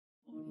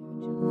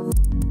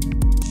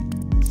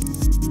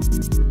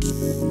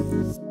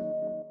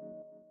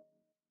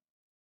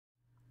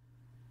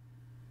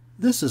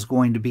This is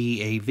going to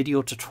be a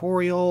video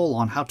tutorial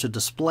on how to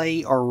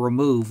display or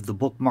remove the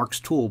Bookmarks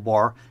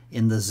toolbar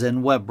in the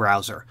Zen web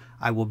browser.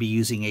 I will be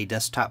using a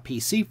desktop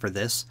PC for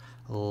this.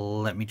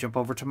 Let me jump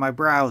over to my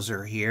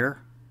browser here.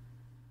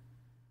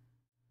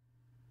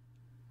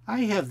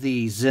 I have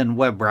the Zen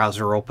web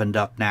browser opened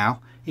up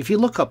now. If you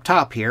look up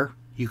top here,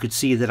 you could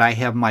see that I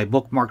have my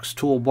Bookmarks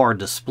toolbar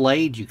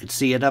displayed. You could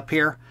see it up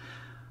here.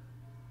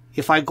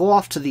 If I go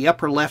off to the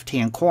upper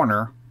left-hand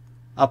corner,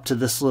 up to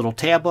this little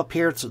tab up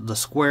here, it's the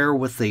square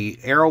with the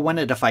arrow in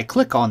it. If I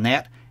click on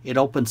that, it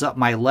opens up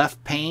my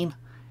left pane.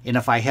 And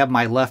if I have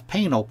my left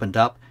pane opened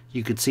up,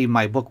 you can see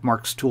my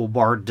Bookmarks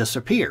toolbar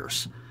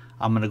disappears.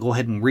 I'm going to go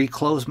ahead and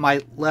reclose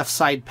my left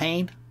side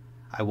pane.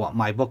 I want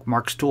my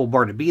Bookmarks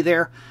toolbar to be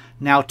there.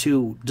 Now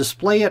to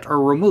display it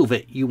or remove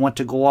it, you want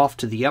to go off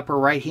to the upper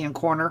right hand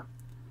corner,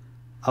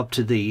 up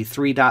to the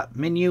three-dot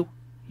menu.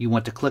 You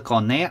want to click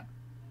on that.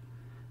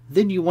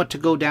 Then you want to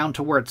go down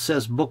to where it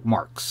says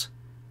Bookmarks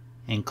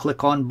and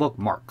click on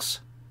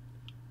Bookmarks.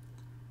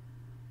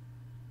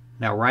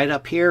 Now right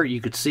up here you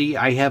can see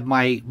I have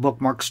my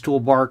Bookmarks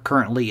toolbar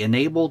currently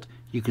enabled.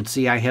 You can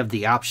see I have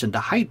the option to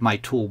hide my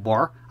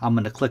toolbar. I'm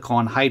going to click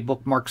on Hide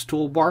Bookmarks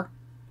Toolbar.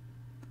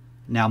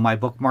 Now my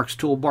Bookmarks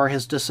toolbar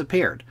has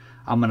disappeared.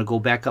 I'm going to go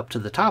back up to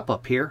the top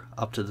up here,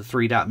 up to the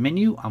three-dot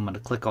menu. I'm going to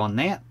click on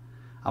that.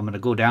 I'm going to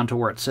go down to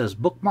where it says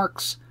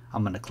Bookmarks.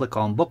 I'm going to click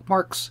on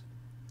Bookmarks.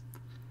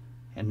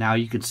 And now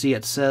you can see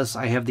it says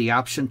I have the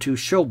option to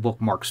Show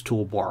Bookmarks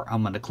Toolbar.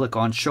 I'm going to click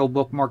on Show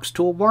Bookmarks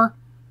Toolbar.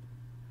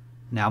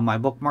 Now my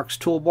Bookmarks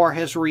toolbar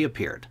has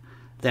reappeared.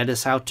 That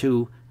is how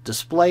to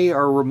display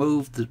or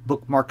remove the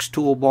Bookmarks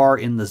toolbar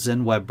in the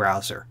Zen web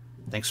browser.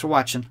 Thanks for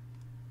watching.